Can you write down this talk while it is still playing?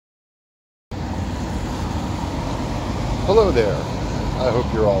Hello there. I hope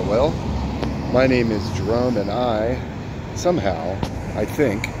you're all well. My name is Jerome, and I, somehow, I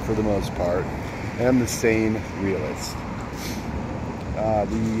think, for the most part, am the sane realist.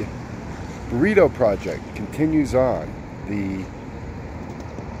 The Burrito Project continues on. The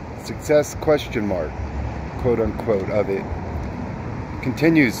success question mark, quote unquote, of it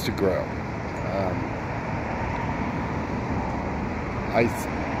continues to grow. I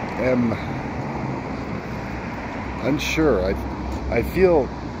am unsure. I feel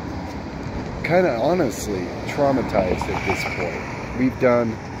kind of honestly traumatized at this point.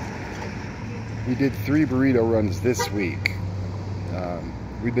 We did 3 burrito runs this week.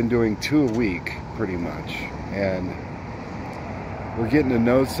 We've been doing 2 a week pretty much, and we're getting to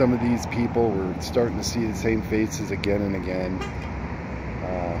know some of these people. We're starting to see the same faces again and again.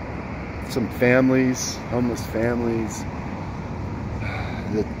 Some families, homeless families.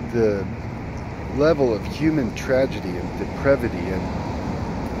 The level of human tragedy and depravity and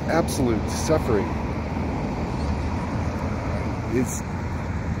absolute suffering it's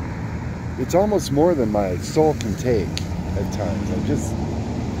almost more than my soul can take at times. I just,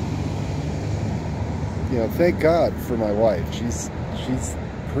 thank God for my wife. She's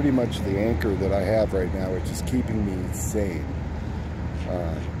pretty much the anchor that I have right now, which is keeping me sane.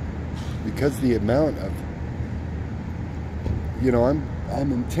 Because the amount of,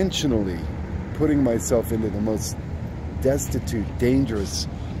 I'm intentionally putting myself into the most destitute, dangerous,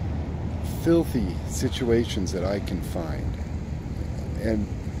 filthy situations that I can find, and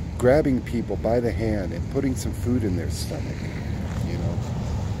grabbing people by the hand and putting some food in their stomach.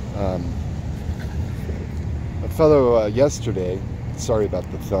 A fellow yesterday, sorry about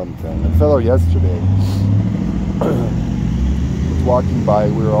the thumb thing, a fellow yesterday was walking by.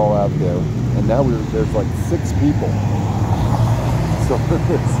 We were all out there, and now there's like 6 people. So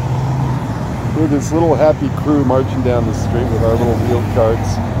we're this little happy crew marching down the street with our little wheeled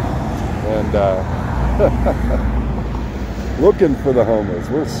carts and looking for the homeless.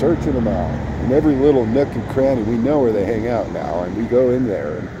 We're searching them out in every little nook and cranny. We know where they hang out now, and we go in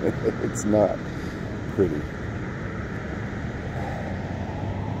there, and it's not pretty.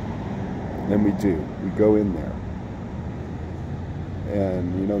 And we do. We go in there.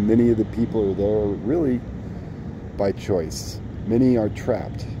 And, many of the people are there really by choice. Many are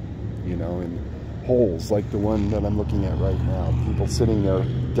trapped, in holes like the one that I'm looking at right now. People sitting there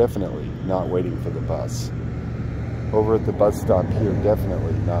definitely not waiting for the bus. Over at the bus stop here,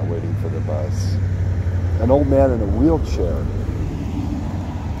 definitely not waiting for the bus. An old man in a wheelchair,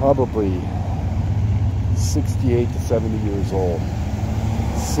 probably 68 to 70 years old,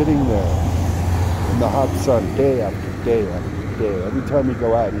 sitting there in the hot sun day after day after day. Every time we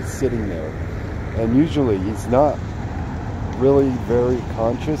go out, he's sitting there. And usually he's not really very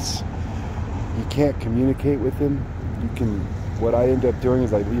conscious. You can't communicate with him. What I end up doing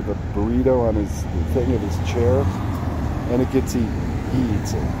is I leave a burrito on the thing of his chair, and it gets eaten. He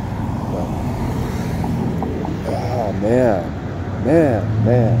eats it. But, man.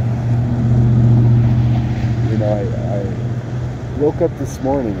 I woke up this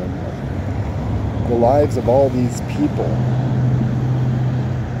morning, and the lives of all these people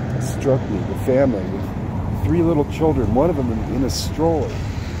struck me. The family with 3 little children, one of them in a stroller,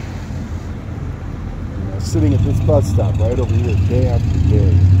 sitting at this bus stop right over here day after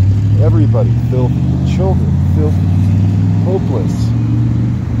day. Everybody filthy, the children filthy, hopeless.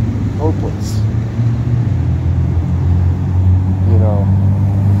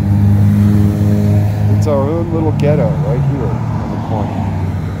 It's our own little ghetto right here on the corner.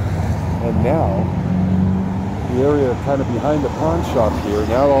 And now, the area kind of behind the pawn shop here,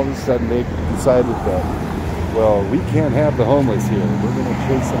 now all of a sudden they've decided that, well, we can't have the homeless here. We're going to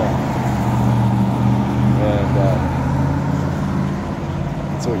chase them out.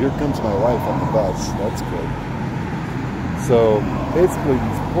 And so here comes my wife on the bus. That's good. So basically,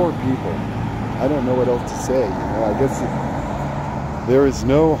 these poor people, I don't know what else to say. I guess there is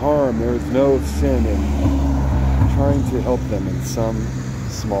no harm, there is no sin in trying to help them in some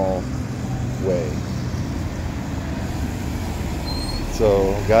small way.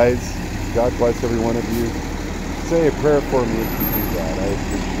 So, guys, God bless every one of you. Say a prayer for me if you do that. I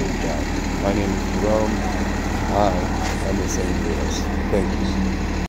appreciate that. My name is Jerome. I am the same realist. Thank you.